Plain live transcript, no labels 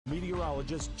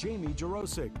Meteorologist Jamie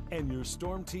Jarosik and your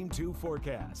Storm Team 2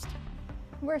 forecast.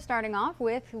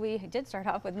 We did start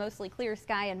off with mostly clear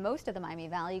sky in most of the Miami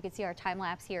Valley. You can see our time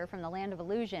lapse here from the Land of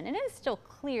Illusion. It is still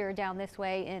clear down this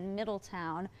way in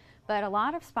Middletown, but a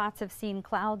lot of spots have seen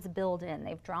clouds build in.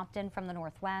 They've dropped in from the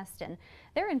northwest and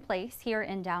they're in place here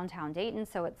in downtown Dayton,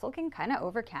 so it's looking kind of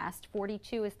overcast.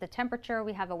 42 is the temperature.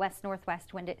 We have a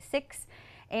west-northwest wind at 6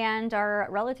 and our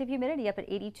relative humidity up at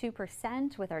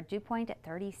 82% with our dew point at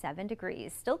 37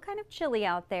 degrees. Still kind of chilly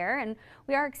out there, and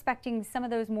we are expecting some of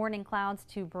those morning clouds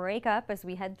to break up as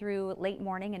we head through late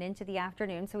morning and into the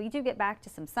afternoon. So we do get back to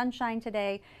some sunshine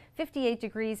today, 58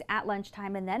 degrees at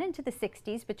lunchtime, and then into the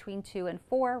 60s between 2 and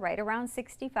 4, right around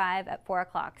 65 at 4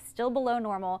 o'clock. Still below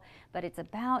normal, but it's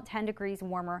about 10 degrees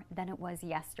warmer than it was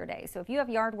yesterday. So if you have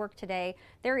yard work today,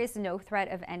 there is no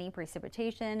threat of any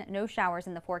precipitation, no showers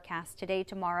in the forecast today,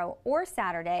 tomorrow, or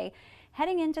Saturday.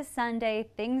 Heading into Sunday,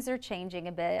 things are changing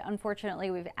a bit. Unfortunately,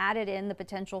 we've added in the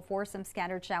potential for some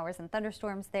scattered showers and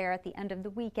thunderstorms there at the end of the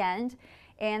weekend.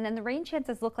 And then the rain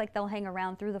chances look like they'll hang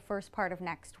around through the first part of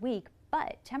next week,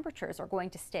 but temperatures are going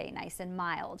to stay nice and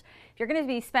mild. If you're going to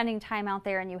be spending time out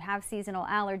there and you have seasonal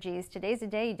allergies, today's a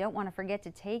day you don't want to forget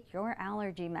to take your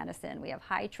allergy medicine. We have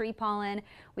high tree pollen,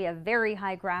 we have very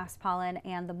high grass pollen,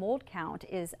 and the mold count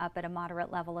is up at a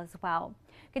moderate level as well.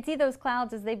 You can see those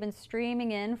clouds as they've been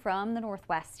streaming in from the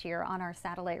northwest here on our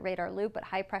satellite radar loop, but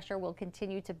high pressure will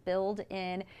continue to build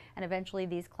in, and eventually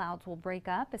these clouds will break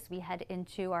up as we head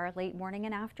into our late morning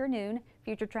and afternoon.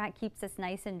 Future track keeps us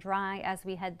nice and dry as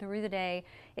we head through the day.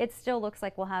 It still looks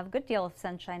like we'll have a good deal of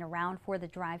sunshine around for the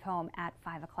drive home at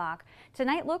 5 o'clock.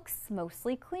 Tonight looks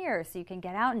mostly clear, so you can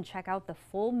get out and check out the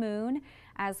full moon.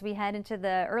 As we head into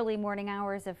the early morning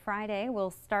hours of Friday,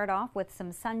 we'll start off with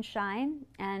some sunshine,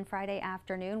 and Friday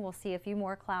afternoon we'll see a few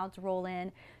more clouds roll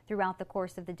in throughout the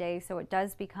course of the day, so it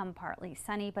does become partly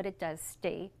sunny, but it does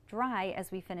stay dry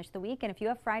as we finish the week. And if you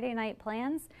have Friday night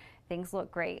plans, things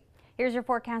look great. Here's your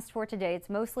forecast for today. It's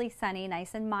mostly sunny,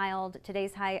 nice and mild.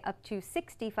 Today's high up to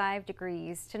 65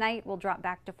 degrees. Tonight we'll drop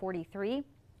back to 43,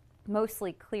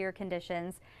 mostly clear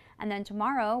conditions. And then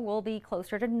tomorrow we'll be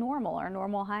closer to normal. Our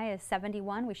normal high is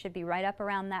 71. We should be right up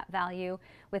around that value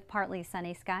with partly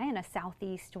sunny sky and a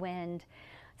southeast wind.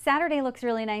 Saturday looks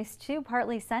really nice too,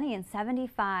 partly sunny and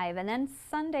 75. And then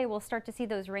Sunday we'll start to see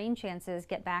those rain chances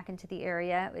get back into the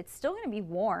area. It's still going to be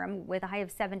warm with a high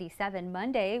of 77.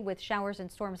 Monday, with showers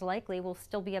and storms likely, will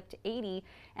still be up to 80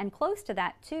 and close to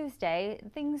that Tuesday.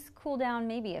 Things cool down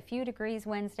maybe a few degrees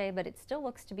Wednesday, but it still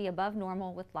looks to be above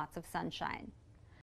normal with lots of sunshine.